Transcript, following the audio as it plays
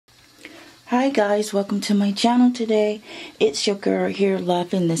Hi guys, welcome to my channel today. It's your girl here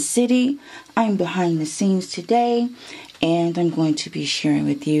live in the city. I'm behind the scenes today and I'm going to be sharing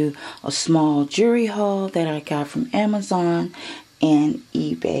with you a small jewelry haul that I got from Amazon and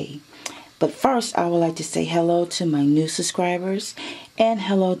eBay. But first, I would like to say hello to my new subscribers and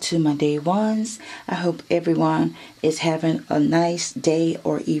hello to my day ones. I hope everyone is having a nice day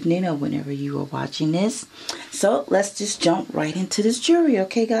or evening or whenever you are watching this. So let's just jump right into this jewelry,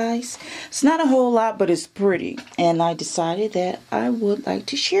 okay guys? It's not a whole lot, but it's pretty. And I decided that I would like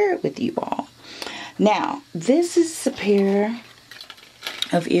to share it with you all. Now, this is a pair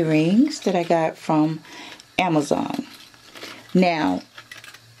of earrings that I got from Amazon. Now,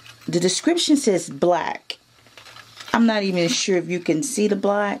 the description says black. I'm not even sure if you can see the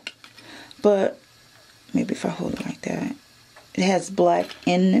black, but maybe if I hold it like that. It has black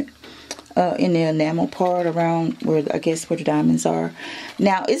in the enamel part around where, I guess, where the diamonds are.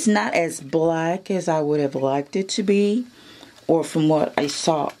 Now, it's not as black as I would have liked it to be, or from what I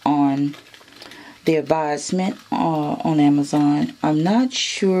saw on the advisement on Amazon. I'm not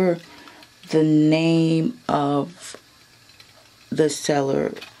sure the name of the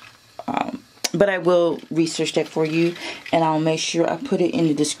seller, but I will research that for you and I'll make sure I put it in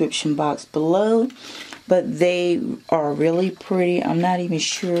the description box below. But they are really pretty. I'm not even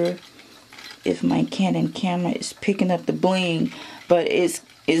sure if my Canon camera is picking up the bling, but it's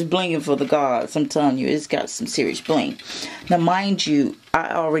blinging for the gods. I'm telling you, it's got some serious bling. Now mind you,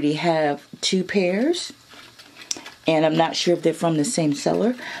 I already have two pairs and I'm not sure if they're from the same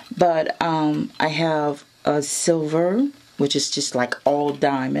seller, but I have a silver, which is just like all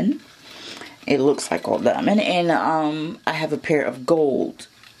diamond. It looks like all diamond. And I have a pair of gold.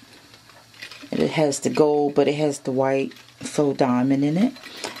 It has the gold, but it has the white faux diamond in it.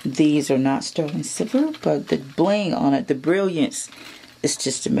 These are not sterling silver, but the bling on it, the brilliance, is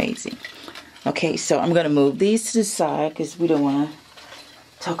just amazing. Okay, so I'm going to move these to the side because we don't want to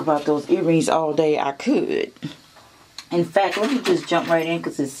talk about those earrings all day. I could. In fact, let me just jump right in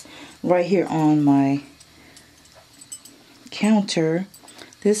because it's right here on my counter.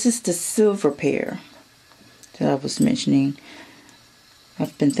 This is the silver pair that I was mentioning.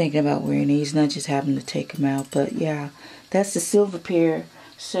 I've been thinking about wearing these, not just having to take them out. But yeah, that's the silver pair.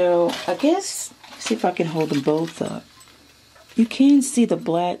 So I guess, see if I can hold them both up. You can see the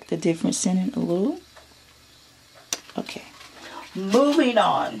black, the difference in it a little. Okay, moving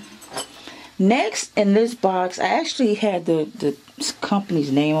on. Next in this box, I actually had the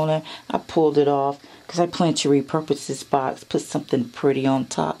company's name on it. I pulled it off because I plan to repurpose this box, put something pretty on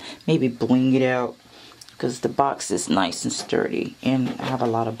top, maybe bling it out because the box is nice and sturdy and I have a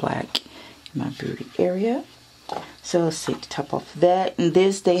lot of black in my booty area. So let's take the top off of that. And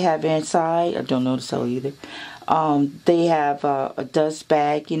this they have inside, I don't know the seller either. They have a dust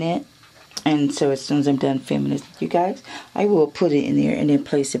bag in it. And so as soon as I'm done filming this with you guys, I will put it in there and then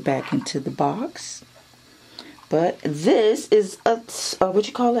place it back into the box. But this is a what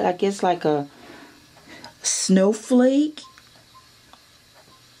you call it? I guess like a snowflake.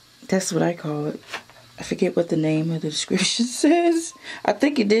 That's what I call it. I forget what the name of the description says. I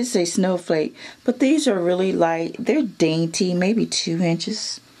think it did say snowflake. But these are really light. They're dainty, maybe 2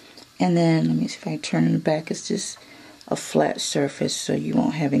 inches. And then let me see if I can turn in the back. It's just a flat surface so you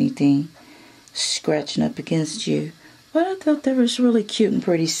won't have anything scratching up against you. But I thought that was really cute and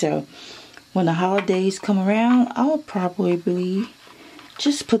pretty. So when the holidays come around, I'll probably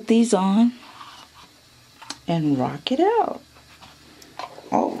just put these on and rock it out.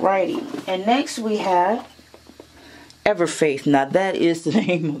 Alrighty, and next we have Everfaith. Now that is the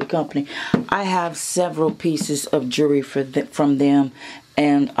name of the company. I have several pieces of jewelry from them,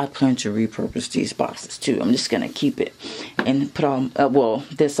 and I plan to repurpose these boxes too. I'm just gonna keep it and put on. Well,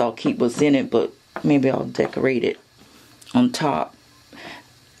 this I'll keep what's in it, but maybe I'll decorate it on top.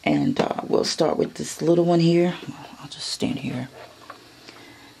 And we'll start with this little one here. I'll just stand here.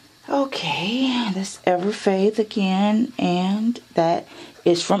 Okay, this Everfaith again, and that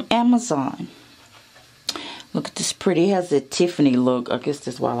is from Amazon. Look at this pretty. It has a Tiffany look. I guess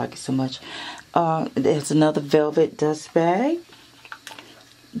that's why I like it so much. There's another velvet dust bag.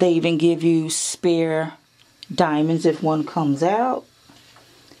 They even give you spare diamonds if one comes out.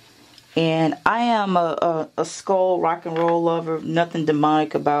 And I am a skull rock and roll lover. Nothing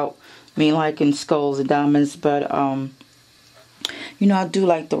demonic about me liking skulls and diamonds, but you know, I do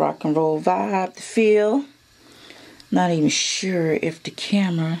like the rock and roll vibe, the feel. Not even sure if the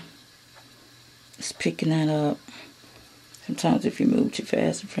camera is picking that up. Sometimes if you move too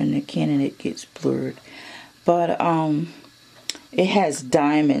fast in front of the Canon, it gets blurred. But it has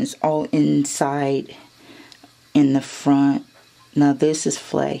diamonds all inside in the front Now this is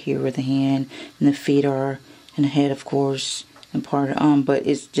flat here where the hand and the feet are, and the head, of course, and part of the arm. But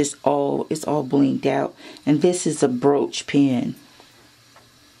it's just all blinged out. And this is a brooch pin.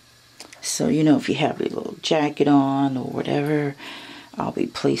 So you know, if you have a little jacket on or whatever, I'll be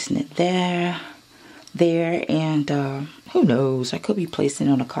placing it there, and who knows? I could be placing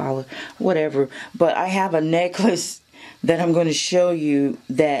it on a collar, whatever. But I have a necklace that I'm going to show you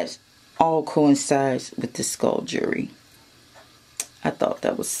that all coincides with the skull jewelry. I thought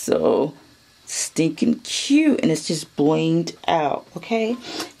that was so stinking cute, and it's just blinged out. Okay,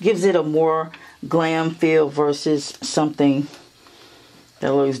 gives it a more glam feel versus something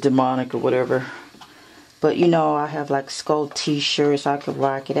that looks demonic or whatever. But you know, I have like skull t-shirts I could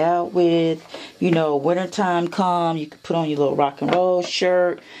rock it out with. You know, wintertime come, you could put on your little rock and roll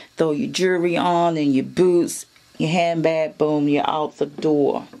shirt, throw your jewelry on, and your boots, your handbag, boom, you're out the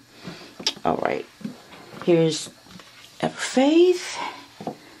door. Alright, here's Ever Faith.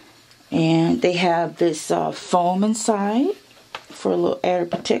 And they have this foam inside for a little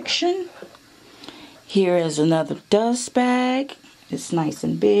added protection. Here is another dust bag. It's nice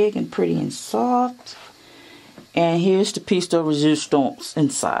and big and pretty and soft. And here's the piece de resistance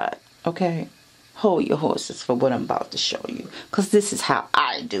inside. Okay, hold your horses for what I'm about to show you, because this is how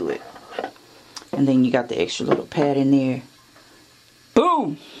I do it. And then you got the extra little pad in there.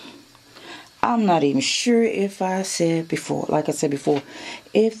 Boom! I'm not even sure if I said before, like I said before,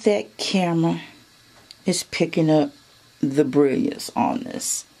 if that camera is picking up the brilliance on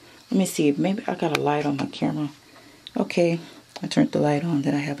this. Let me see if maybe I got a light on my camera. Okay, I turned the light on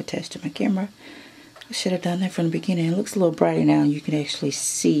that I have attached to my camera. I should have done that from the beginning. It looks a little brighter now. You can actually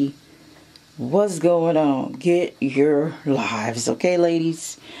see what's going on. Get your lives, okay,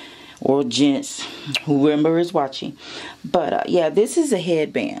 ladies or gents, whoever is watching. But yeah, this is a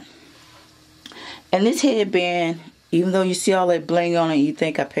headband. And this headband, even though you see all that bling on it, you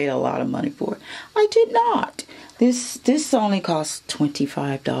think I paid a lot of money for it. I did not. This only cost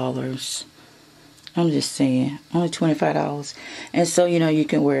 $25. I'm just saying, only $25. And so, you know, you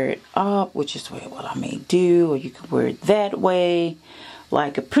can wear it up, which is what I may do, or you can wear it that way,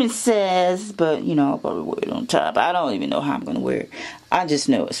 like a princess, but, you know, I'll probably wear it on top. I don't even know how I'm going to wear it. I just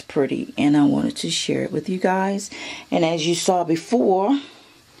know it's pretty, and I wanted to share it with you guys. And as you saw before,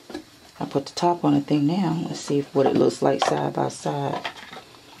 I put the top on the thing now. Let's see what it looks like side by side.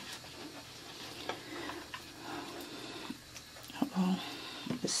 Uh-oh.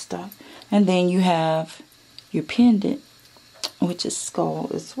 Let's stop. And then you have your pendant, which is skull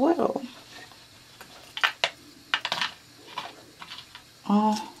as well.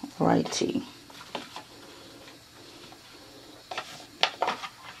 Alrighty.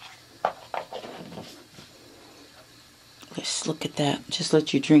 Let's look at that. Just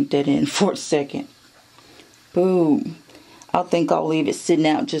let you drink that in for a second. Boom. I think I'll leave it sitting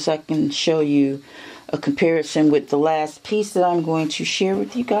out just so I can show you a comparison with the last piece that I'm going to share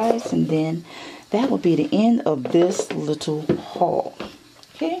with you guys, and then that will be the end of this little haul.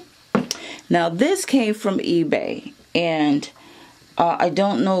 Okay, now this came from eBay, and I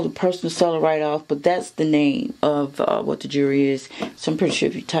don't know the personal seller right off, but that's the name of what the jewelry is. So I'm pretty sure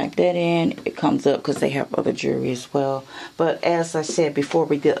if you type that in, it comes up, because they have other jewelry as well. But as I said before,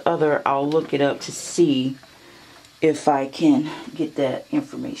 we get other, I'll look it up to see if I can get that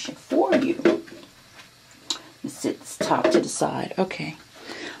information for you. Let's sit this top to the side. Okay.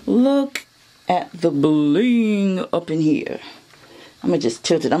 Look at the bling up in here. I'm going to just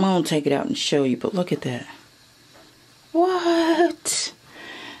tilt it. I'm going to take it out and show you, but look at that. What?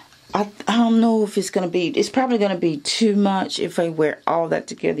 I don't know if it's going to be, it's probably going to be too much if I wear all that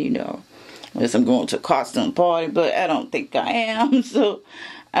together, you know. Unless I'm going to a costume party, but I don't think I am. So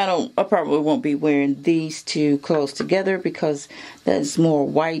I probably won't be wearing these two close together, because that's more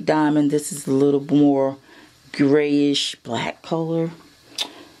white diamond. This is a little more grayish black color.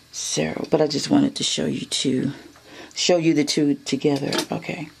 So, but I just wanted to show you the two together.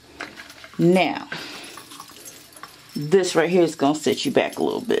 Okay. Now, this right here is going to set you back a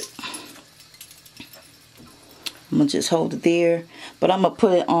little bit. I'm going to just hold it there. But I'm going to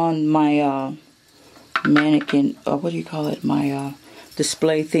put it on my mannequin, or what do you call it? My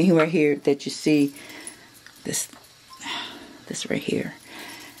display thing right here that you see. This right here.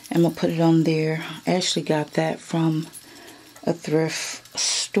 I'm going to put it on there. I actually got that from a thrift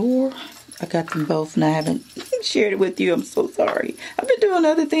store. I got them both, and I haven't shared it with you. I'm so sorry. I've been doing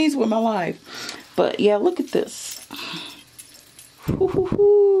other things with my life. But yeah, look at this.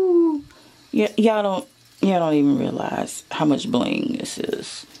 Yeah, y'all don't even realize how much bling this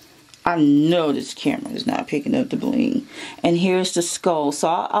is. I know this camera is not picking up the bling. And here's the skull. So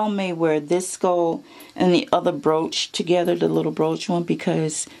I may wear this skull and the other brooch together, the little brooch one,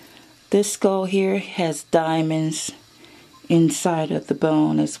 because this skull here has diamonds inside of the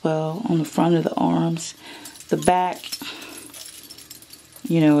bone as well, on the front of the arms. The back,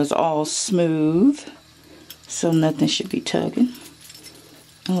 you know, is all smooth, so nothing should be tugging.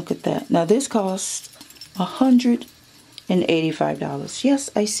 And look at that. Now this costs $185. Yes,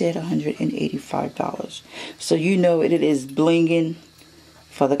 I said $185. So you know it is blinging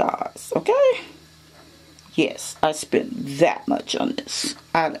for the gods, okay? Yes, I spent that much on this.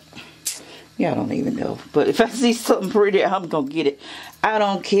 Yeah, I don't even know. But if I see something pretty, I'm going to get it. I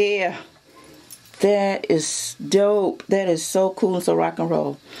don't care. That is dope. That is so cool and so rock and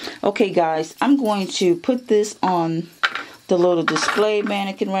roll. Okay, guys, I'm going to put this on the little display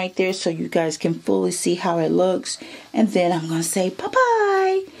mannequin right there so you guys can fully see how it looks. And then I'm going to say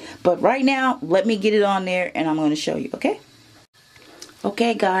bye-bye. But right now, let me get it on there and I'm going to show you, okay?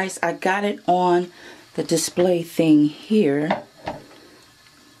 Okay, guys, I got it on the display thing here.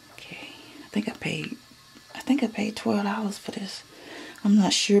 Okay, I think I paid $12 for this. I'm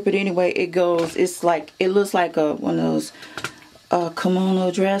not sure, but anyway, it goes, it's like, it looks like one of those kimono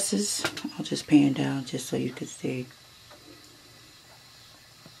dresses. I'll just pan down just so you can see.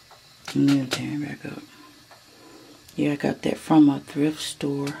 And then turn back up. Yeah, I got that from a thrift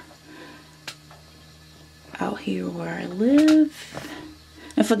store out here where I live.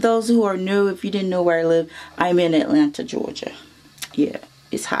 And for those who are new, if you didn't know where I live, I'm in Atlanta, Georgia. Yeah,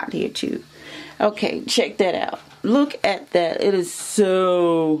 it's hot here too. Okay, check that out. Look at that. It is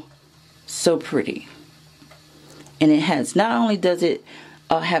so pretty. And it has, not only does it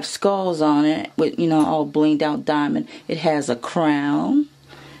have skulls on it with, you know, all blinged out diamond, it has a crown.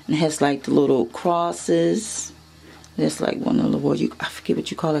 And it has like the little crosses. That's like one of the, I forget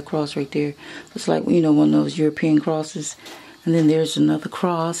what you call that cross right there. It's like, you know, one of those European crosses. And then there's another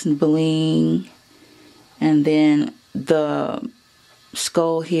cross and bling. And then the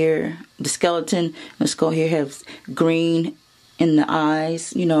skull here, the skeleton, the skull here has green in the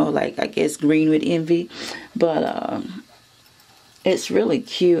eyes. You know, like, I guess green with envy. But it's really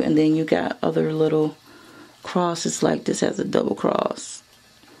cute. And then you got other little crosses, like this has a double cross.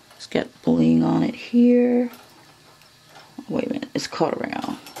 It's got bling on it here. Wait a minute, it's caught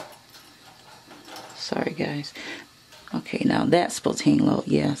around. Sorry, guys. Okay, now that's supposed to hang low.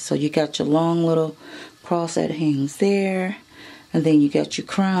 Yeah, so you got your long little cross that hangs there. And then you got your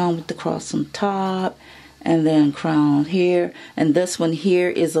crown with the cross on top. And then crown here. And this one here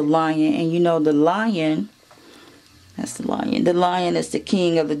is a lion. And you know the lion, that's the lion. The lion is the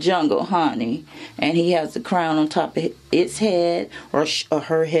king of the jungle, honey. And he has the crown on top of its head, or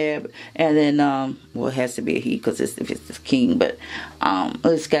her head. And then, well, it has to be a he because if it's the king. But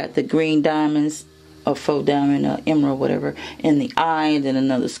it's got the green diamonds, or faux diamond, emerald, whatever, in the eye, and then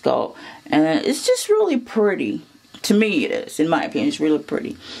another skull. And it's just really pretty. To me it is, in my opinion, it's really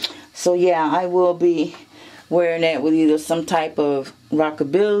pretty. So yeah, I will be wearing that with either some type of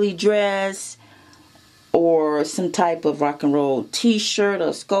rockabilly dress, or some type of rock and roll t-shirt,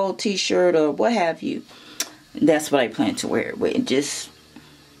 or skull t-shirt, or what have you. That's what I plan to wear it with. Just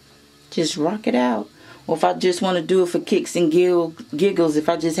rock it out. Or if I just want to do it for kicks and giggles, if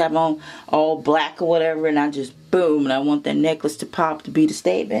I just have on all black or whatever, and I just boom, and I want that necklace to pop to be the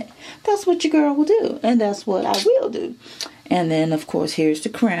statement, that's what your girl will do. And that's what I will do. And then, of course, here's the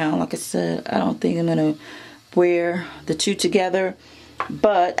crown. Like I said, I don't think I'm going to wear the two together.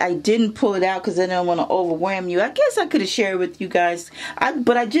 But I didn't pull it out because I didn't want to overwhelm you. I guess I could have shared with you guys.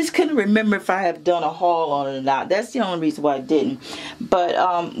 But I just couldn't remember if I have done a haul on it or not. That's the only reason why I didn't.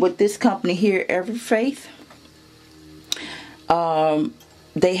 But with this company here, Every Faith,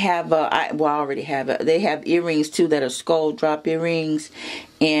 they have, well, I already have it. They have earrings too that are skull drop earrings.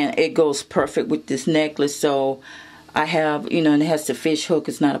 And it goes perfect with this necklace. So I have, you know, and it has the fish hook.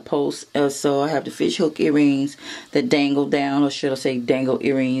 It's not a post. So I have the fish hook earrings that dangle down, or should I say dangle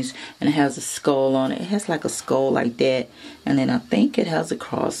earrings. And it has a skull on it. It has like a skull like that. And then I think it has a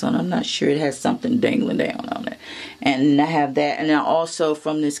cross on it. I'm not sure. It has something dangling down on it. And I have that. And now also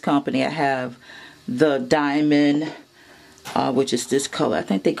from this company, I have the diamond, which is this color. I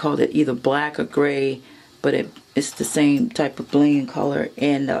think they called it either black or gray. But it's the same type of bling color,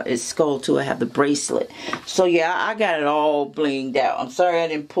 and it's skull too. I have the bracelet. So yeah, I got it all blinged out. I'm sorry I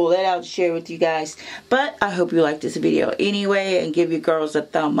didn't pull that out to share with you guys, but I hope you liked this video anyway, and give your girls a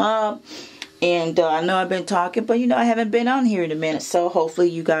thumb up. And I know I've been talking, but you know I haven't been on here in a minute, so hopefully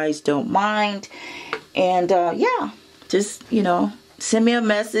you guys don't mind. And yeah, just, you know, send me a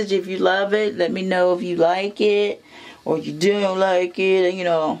message if you love it. Let me know if you like it or you don't like it, you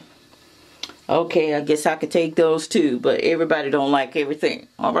know. Okay, I guess I could take those too, but everybody don't like everything.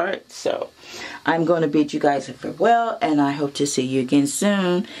 All right, so I'm going to bid you guys a farewell, and I hope to see you again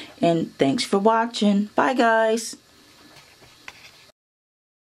soon. And thanks for watching. Bye, guys.